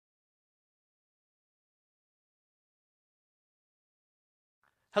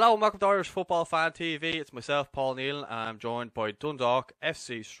Hello and welcome to Irish Football Fan TV. It's myself, Paul Neal, and I'm joined by Dundalk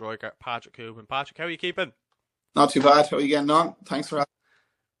FC striker Patrick Coogan. Patrick, how are you keeping? Not too bad. How are you getting on? Thanks for having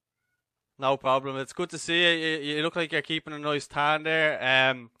No problem. It's good to see you. You look like you're keeping a nice tan there.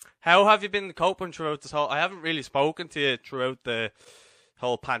 How have you been coping throughout this whole? I haven't really spoken to you throughout the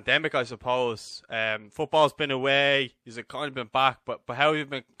whole pandemic, I suppose. Football's been away. You've kind of been back, but how have you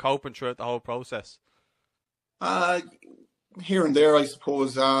been coping throughout the whole process? uh, here and there, I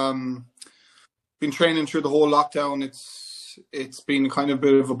suppose. Been training through the whole lockdown. It's been kind of a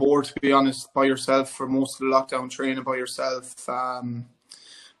bit of a bore, to be honest, by yourself for most of the lockdown, training by yourself. A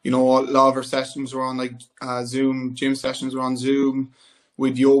lot of our sessions were on Zoom. Gym sessions were on Zoom,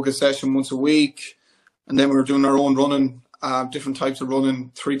 with yoga session once a week, and then we were doing our own running, different types of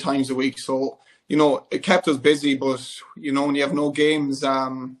running 3 times a week. So it kept us busy. But when you have no games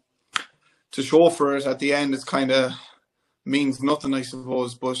to show for it at the end, it's kind of means nothing, I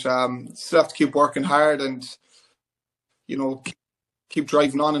suppose. But still have to keep working hard and keep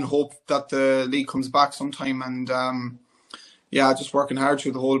driving on and hope that the league comes back sometime. And just working hard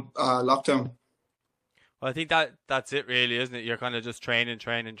through the whole lockdown. Well, I think that's it, really, isn't it? You're kind of just training.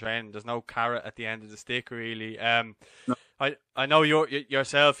 There's no carrot at the end of the stick, really. No. I know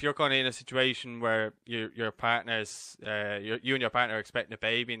yourself. You're kind of in a situation where your partner's you and your partner are expecting a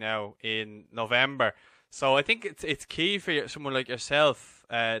baby now in November. So I think it's key for someone like yourself,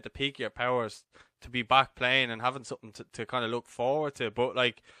 the peak of your powers, to be back playing and having something to kind of look forward to. But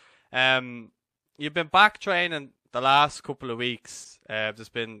you've been back training the last couple of weeks. There's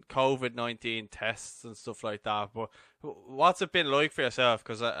been COVID-19 tests and stuff like that. But what's it been like for yourself?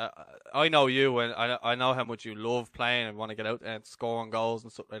 Because I know you, and I know how much you love playing and want to get out there and scoring goals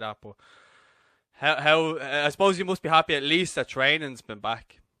and stuff like that. But how I suppose you must be happy at least that training's been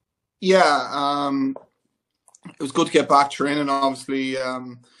back. Yeah, it was good to get back training. Obviously,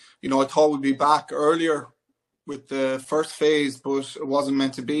 I thought we'd be back earlier with the first phase, but it wasn't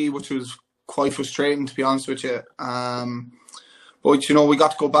meant to be, which was quite frustrating, to be honest with you. But we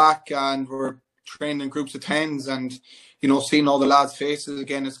got to go back and we're training in groups of tens, and seeing all the lads' faces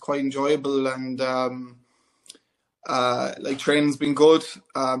again is quite enjoyable. And training's been good,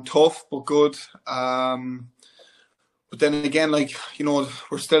 tough but good. But then again,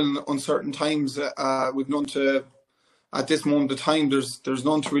 we're still in uncertain times. We've none to, at this moment of time, there's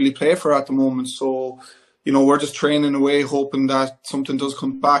none to really play for at the moment. So, we're just training away, hoping that something does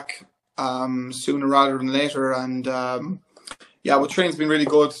come back sooner rather than later. And training's been really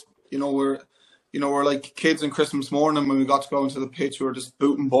good. We're like kids on Christmas morning when we got to go into the pitch. We were just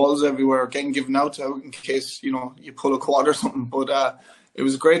booting balls everywhere, getting given out in case you pull a quad or something. But it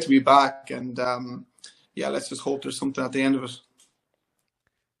was great to be back, and let's just hope there's something at the end of it.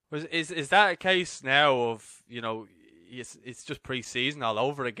 Is that a case now of it's just pre-season all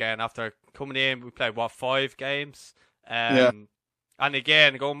over again after coming in? We played 5 games. And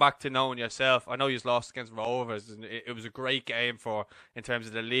again, going back to knowing yourself, I know you lost against Rovers, and it was a great game in terms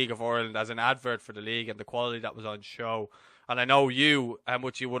of the League of Ireland as an advert for the league and the quality that was on show. And I know how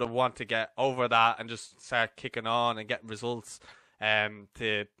much you would have wanted to get over that and just start kicking on and getting results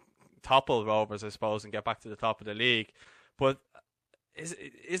to topple Rovers, I suppose, and get back to the top of the league. But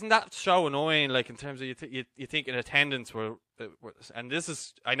isn't that so annoying? Like, in terms of you think in attendance and this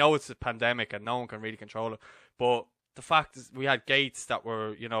is, I know it's a pandemic and no one can really control it, but the fact is we had gates that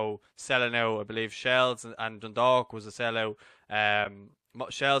were selling out. I believe Shells and Dundalk was a sellout.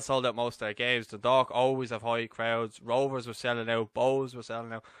 Shells sold out most of their games. Dundalk always have high crowds. Rovers were selling out. Bows were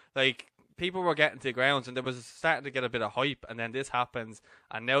selling out. Like, people were getting to the grounds, and there was starting to get a bit of hype, and then this happens,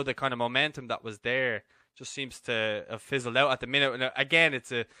 and now the kind of momentum that was there just seems to have fizzled out at the minute. And again,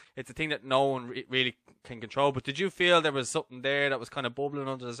 it's a thing that no one really can control. But did you feel there was something there that was kind of bubbling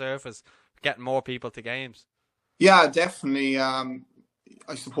under the surface, getting more people to games? Yeah, definitely.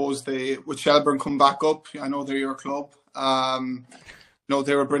 I suppose with Shelburne come back up. I know they're your club.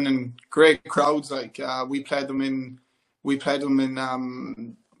 They were bringing great crowds. Like we played them in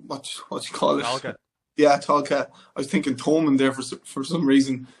what you call it? Tolka. Yeah, Tolka. I was thinking Thomond there for some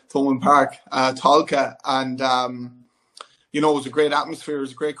reason. Thomond Park, Tolka, and it was a great atmosphere. It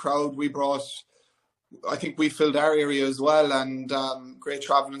was a great crowd. I think we filled our area as well, and great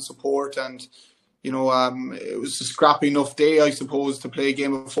travelling support. And it was a scrappy enough day, I suppose, to play a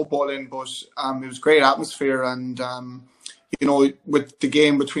game of football in, but it was great atmosphere. And with the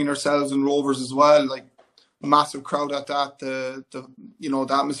game between ourselves and Rovers as well, like, massive crowd at that. The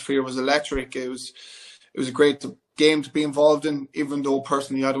atmosphere was electric. It was a great game to be involved in, even though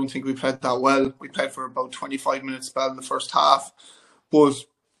personally I don't think we played that well. We played for about 25 minutes spell in the first half, but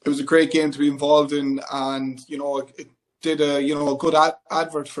it was a great game to be involved in. And did a a good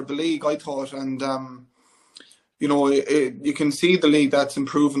advert for the league, I thought, and you can see the league that's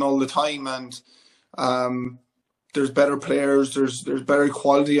improving all the time, and there's better players, there's better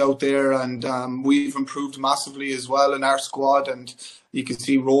quality out there, and we've improved massively as well in our squad. And you can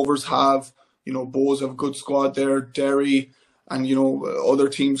see Rovers have, Bows have a good squad there, Derry, and other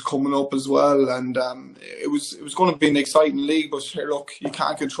teams coming up as well. And it was going to be an exciting league, but here, look, you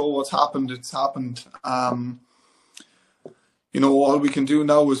can't control what's happened. It's happened. All we can do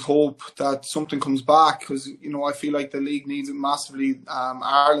now is hope that something comes back, because I feel like the league needs it massively.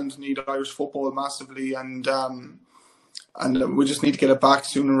 Ireland need Irish football massively, and we just need to get it back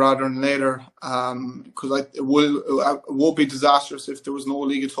sooner rather than later. Because it will be disastrous if there was no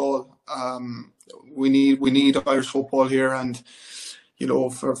league at all. We need Irish football here, and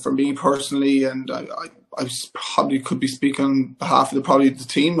for me personally, and I probably could be speaking on behalf of the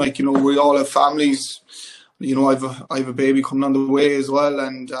team. Like, we all have families. I have a baby coming on the way as well,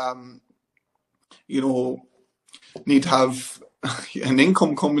 and need to have an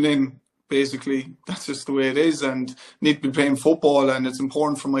income coming in. Basically, that's just the way it is, and need to be playing football, and it's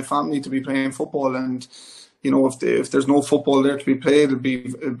important for my family to be playing football. And if there's no football there to be played,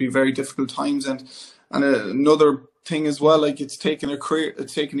 it'd be very difficult times. And another thing as well, like, it's taken a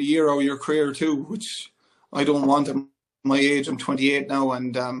year out of your career too, which I don't want at my age. I'm 28 now,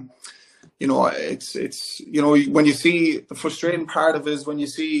 and it's when you see, the frustrating part of it is when you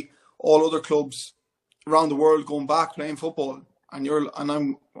see all other clubs around the world going back playing football, and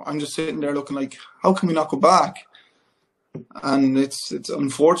I'm just sitting there looking like, how can we not go back? And it's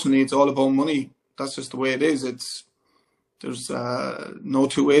unfortunately, it's all about money. That's just the way it is. There's no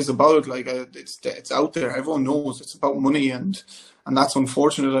two ways about it. Like, it's out there. Everyone knows it's about money, and that's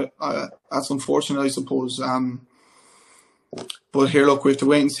unfortunate. That's unfortunate, I suppose. But here, look, we have to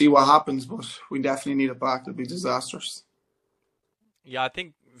wait and see what happens. But we definitely need it back. It'll be disastrous. Yeah, I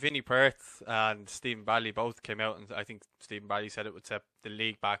think Vinnie Perth and Stephen Bally both came out, and I think Stephen Bally said it would set the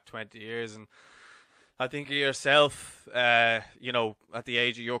league back 20 years. And I think yourself, at the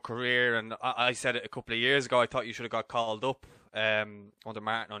age of your career, and I said it a couple of years ago, I thought you should have got called up under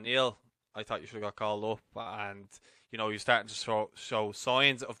Martin O'Neill. I thought you should have got called up, and you're starting to show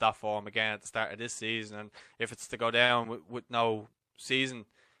signs of that form again at the start of this season. And if it's to go down with no season,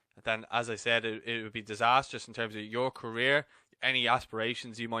 then, as I said, it would be disastrous in terms of your career, any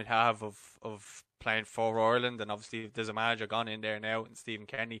aspirations you might have of playing for Ireland. And obviously there's a manager gone in there now, and Stephen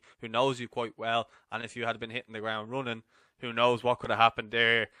Kenny, who knows you quite well, and if you had been hitting the ground running, who knows what could have happened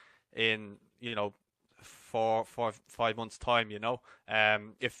there in 5 months time.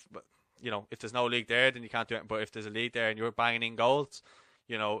 If there's no league there, then you can't do it. But if there's a league there and you're banging in goals,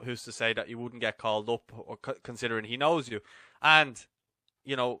 who's to say that you wouldn't get called up, or considering he knows you. And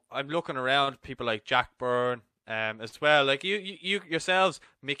I'm looking around, people like Jack Byrne as well, like you yourselves,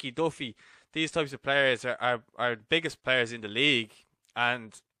 Mickey Duffy. These types of players are the biggest players in the league,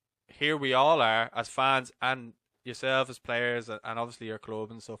 and here we all are as fans, and yourself as players, and obviously your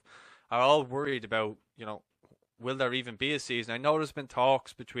club and stuff, are all worried about, will there even be a season? I know there's been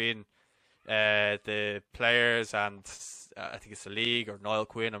talks between the players and I think it's the league or Niall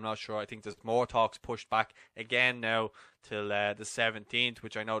Quinn, I'm not sure. I think there's more talks pushed back again now till the 17th,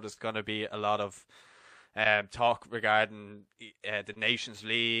 which I know there's going to be a lot of talk regarding the Nations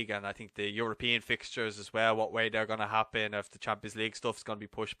League, and I think the European fixtures as well, what way they're going to happen, if the Champions League stuff's going to be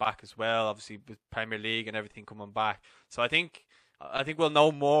pushed back as well, obviously with Premier League and everything coming back. So I think we'll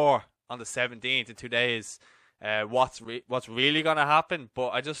know more on the 17th in 2 days what's really going to happen.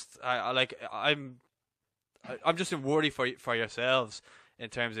 But I'm just in worry for yourselves in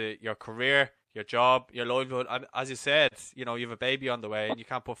terms of your career, your job, your livelihood. As you said, you have a baby on the way, and you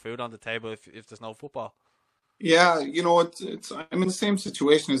can't put food on the table if there's no football. Yeah, I'm in the same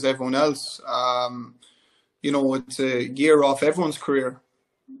situation as everyone else. It's a year off everyone's career,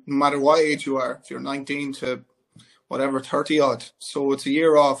 no matter what age you are. If you're 19 to whatever, 30 odd, so it's a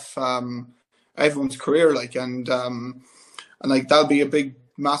year off everyone's career. And that'll be a big,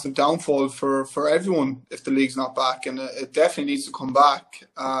 massive downfall for everyone if the league's not back, and it definitely needs to come back.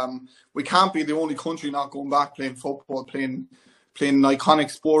 We can't be the only country not going back playing football, playing an iconic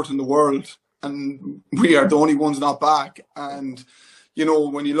sport in the world, and we are the only ones not back. And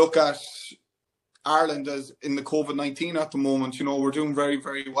when you look at Ireland as in the COVID-19 at the moment, we're doing very,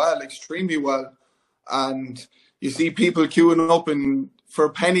 very well, extremely well, and you see people queuing up for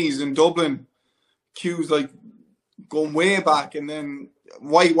pennies in Dublin, queues like going way back, and then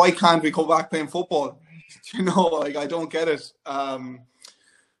why can't we go back playing football? I don't get it.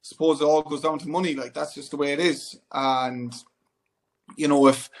 Suppose it all goes down to money. That's just the way it is. And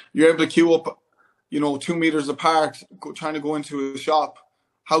if you're able to queue up 2 meters apart, trying to go into a shop.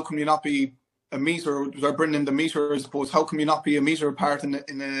 How come you not be a meter? Or bring in the meter, I suppose. How come you not be a meter apart in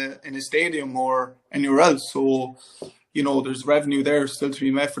a stadium or anywhere else? So, there's revenue there still to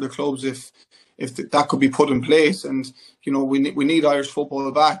be met for the clubs if that could be put in place. And we need Irish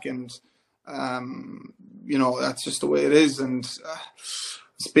football back, and that's just the way it is. And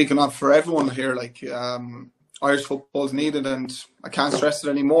speaking up for everyone here, Irish football is needed, and I can't stress it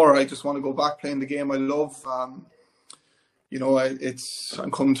anymore. I just want to go back playing the game I love. I'm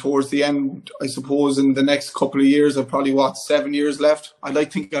coming towards the end, I suppose. In the next couple of years, I've probably 7 years left. I'd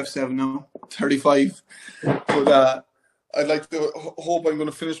like to think I've 7 now, 35. But I'd like to hope I'm going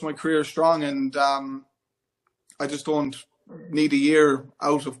to finish my career strong, and I just don't need a year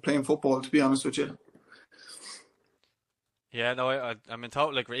out of playing football, to be honest with you. Yeah, no, I'm in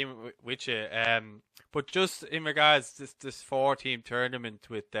total agreement with you. But just in regards to this 4-team tournament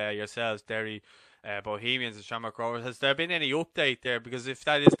with yourselves, Derry, Bohemians and Shamrock Rovers, has there been any update there? Because if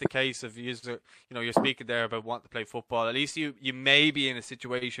that is the case, of you're speaking there about wanting to play football, at least you may be in a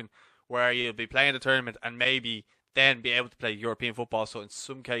situation where you'll be playing the tournament and maybe then be able to play European football. So in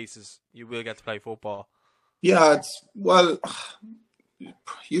some cases, you will get to play football. Yeah,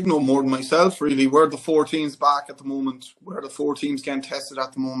 you know more than myself, really. We're the 4 teams back at the moment. We're the 4 teams getting tested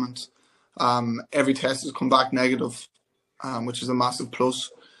at the moment. Every test has come back negative, which is a massive plus.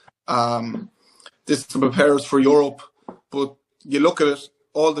 This is to prepare us for Europe. But you look at it,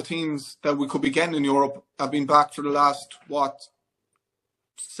 all the teams that we could be getting in Europe have been back for the last,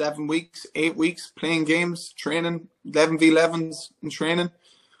 7 weeks, 8 weeks, playing games, training, 11v11s in training.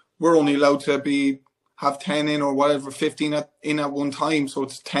 We're only allowed to have 10 in or whatever, 15 in at one time. So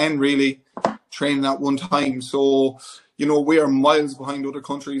it's 10 really training at one time. So, we are miles behind other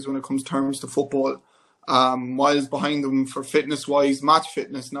countries when it comes terms to football. Miles behind them for fitness-wise, match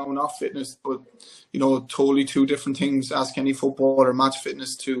fitness now, not fitness, but, totally 2 different things. Ask any footballer, match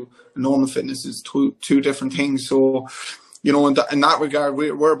fitness to normal fitness is two different things. So, in that regard,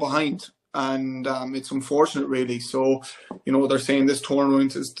 we're behind. And it's unfortunate, really. So, they're saying this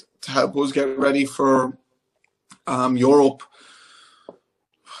tournament is to help us get ready for Europe.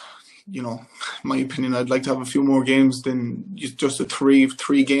 In my opinion, I'd like to have a few more games than just the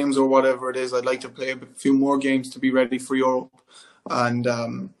three games or whatever it is. I'd like to play a few more games to be ready for Europe. And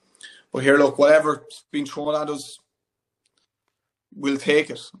but here, look, whatever's been thrown at us, we'll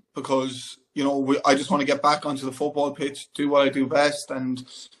take it, because I just want to get back onto the football pitch, do what I do best, and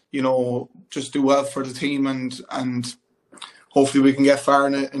just do well for the team, and hopefully we can get far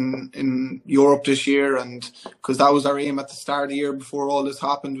in Europe this year. And because that was our aim at the start of the year before all this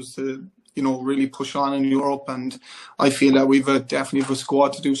happened, was to really push on in Europe. And I feel that we've definitely have a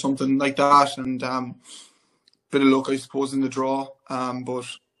squad to do something like that. And bit of luck, I suppose, in the draw. But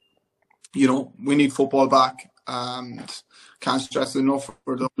we need football back, and can't stress it enough,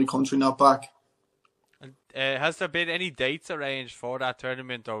 we're the only country not back. And has there been any dates arranged for that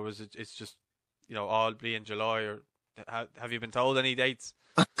tournament, or was it's just all be in July? Or have you been told any dates?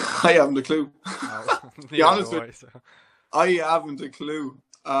 I haven't a clue. To be honest with you, I haven't a clue.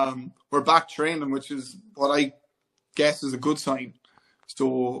 We're back training, which is what I guess is a good sign.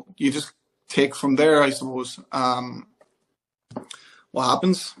 So you just take from there, I suppose. What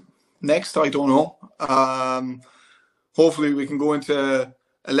happens next, I don't know. Hopefully we can go into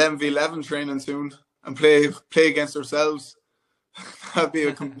 11v11 training soon and play against ourselves. That'd be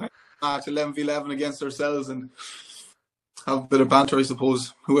a competitive match, 11v11 against ourselves, and have a bit of banter, I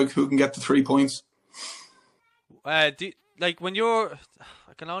suppose. Who can get the 3 points? When you're,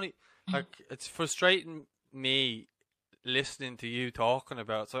 it's frustrating me listening to you talking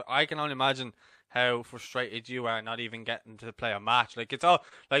about. So I can only imagine how frustrated you are not even getting to play a match. It's all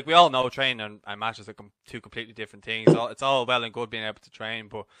we all know, training and matches are 2 completely different things. It's all well and good being able to train,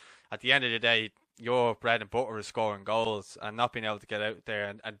 but at the end of the day, your bread and butter is scoring goals, and not being able to get out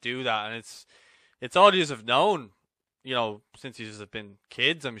there and do that. And it's all you have known, since you have been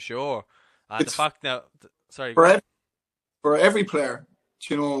kids, I'm sure. And the fact that, sorry, for every player,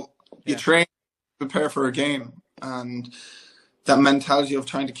 you train, prepare for a game, and that mentality of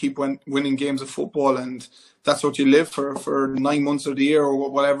trying to keep winning games of football, and that's what you live for 9 months of the year, or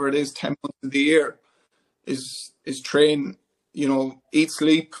whatever it is, 10 months of the year, is train, eat,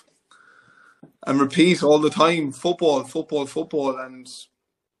 sleep, and repeat all the time. Football, and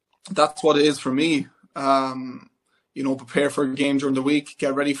that's what it is for me. Prepare for a game during the week,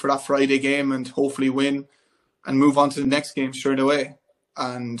 get ready for that Friday game, and hopefully win, and move on to the next game straight away.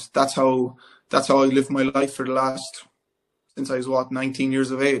 And that's how I lived my life for the last, since I was 19 years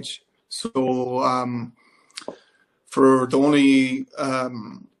of age. So for the only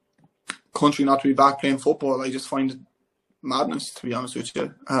country not to be back playing football, I just find it madness, to be honest with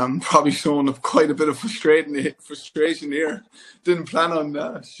you. Probably showing up quite a bit of frustration here. Didn't plan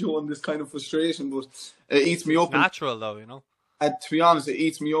on showing this kind of frustration, but it eats me up. Natural, though, you know. To be honest, it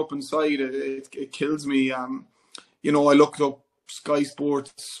eats me up inside. It kills me. You know, I looked up Sky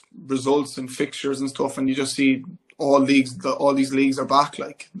Sports results and fixtures and stuff, and you just see all these leagues are back,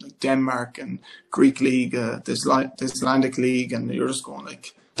 like Denmark and Greek league, this Icelandic league, and you're just going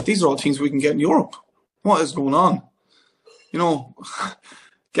like, these are all things we can get in Europe. What is going on? You know,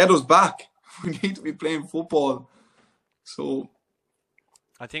 get us back. We need to be playing football. So,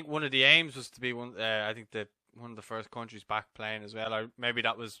 I think one of the aims was to be one. I think that one of the first countries back playing as well. Or maybe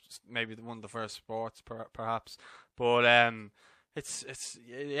that was one of the first sports, perhaps. But it's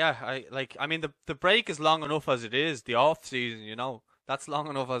yeah. I mean the break is long enough as it is. The off season, you know, that's long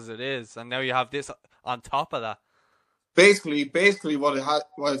enough as it is, and now you have this on top of that. Basically, what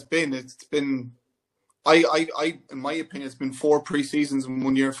it's been. I, in my opinion, it's been 4 pre-seasons in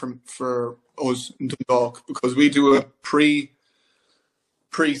 1 year for us in Dundalk, because we do a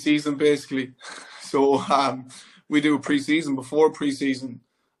pre-season basically. So we do a pre-season before pre-season,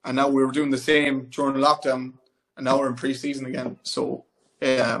 and now we were doing the same during lockdown, and now we're in pre-season again. So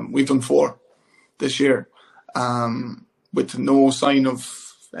we've done 4 this year, with no sign of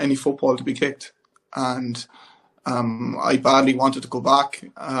any football to be kicked, and I badly wanted to go back.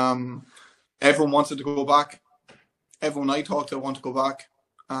 Everyone wanted to go back. Everyone I talked to want to go back.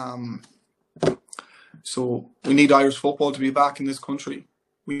 So we need Irish football to be back in this country.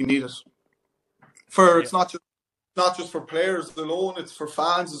 We need it. It's not just for players alone. It's for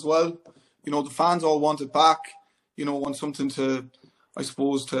fans as well. You know, the fans all want it back. You know, want something to, I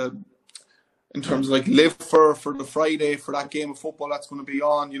suppose, to in terms of like live for the Friday, for that game of football that's going to be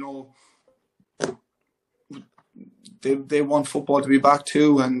on. You know, they want football to be back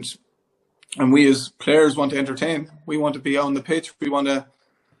too, and we as players want to entertain. We want to be on the pitch. We want to,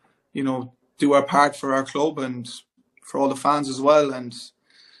 you know, do our part for our club and for all the fans as well. And,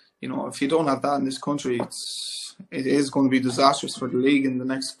 you know, if you don't have that in this country, it is going to be disastrous for the league in the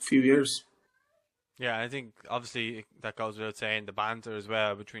next few years. Yeah, I think obviously that goes without saying, the banter as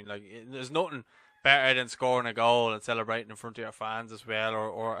well between, like, there's nothing better than scoring a goal and celebrating in front of your fans as well.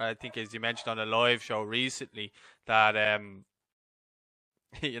 Or I think, as you mentioned on a live show recently, that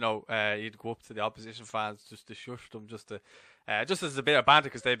you know, you'd go up to the opposition fans just to shush them, just as a bit of banter,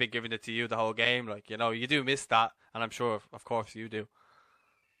 because they've been giving it to you the whole game. Like, you know, you do miss that, and I'm sure, of course, you do.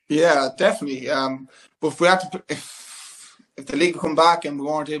 Yeah, definitely. But if we had to, if the league come back and we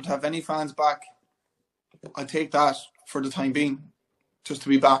weren't able to have any fans back, I'd take that for the time being. Just to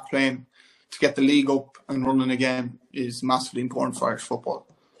be back playing, to get the league up and running again, is massively important for Irish football.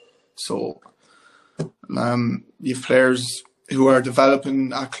 So, you've players who are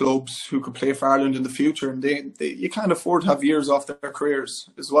developing at clubs who could play for Ireland in the future, and you can't afford to have years off their careers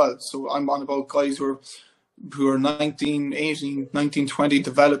as well. So I'm on about guys who are 19, 18, 19, 20,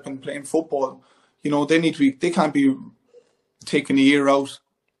 developing, playing football. You know, they can't be taking a year out.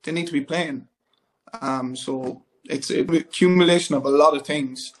 They need to be playing. So it's an accumulation of a lot of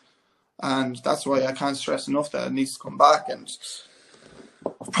things, and that's why I can't stress enough that it needs to come back. And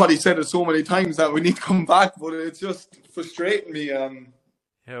I've probably said it so many times that we need to come back, but it's just frustrating me. Yeah,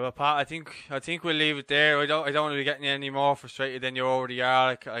 well, Pat, I think we'll leave it there. I don't want to be getting you any more frustrated than you already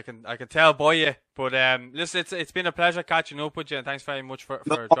are. I can tell by you. But listen, it's been a pleasure catching up with you, and thanks very much for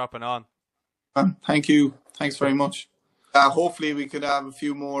dropping on. Thank you. Thanks very much. Hopefully we could have a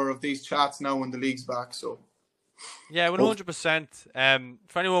few more of these chats now when the league's back. So. Yeah, 100%.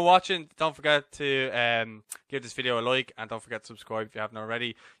 For anyone watching, don't forget to give this video a like, and don't forget to subscribe if you haven't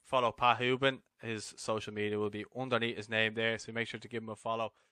already. Follow Pat Hubin. His social media will be underneath his name there, so make sure to give him a follow.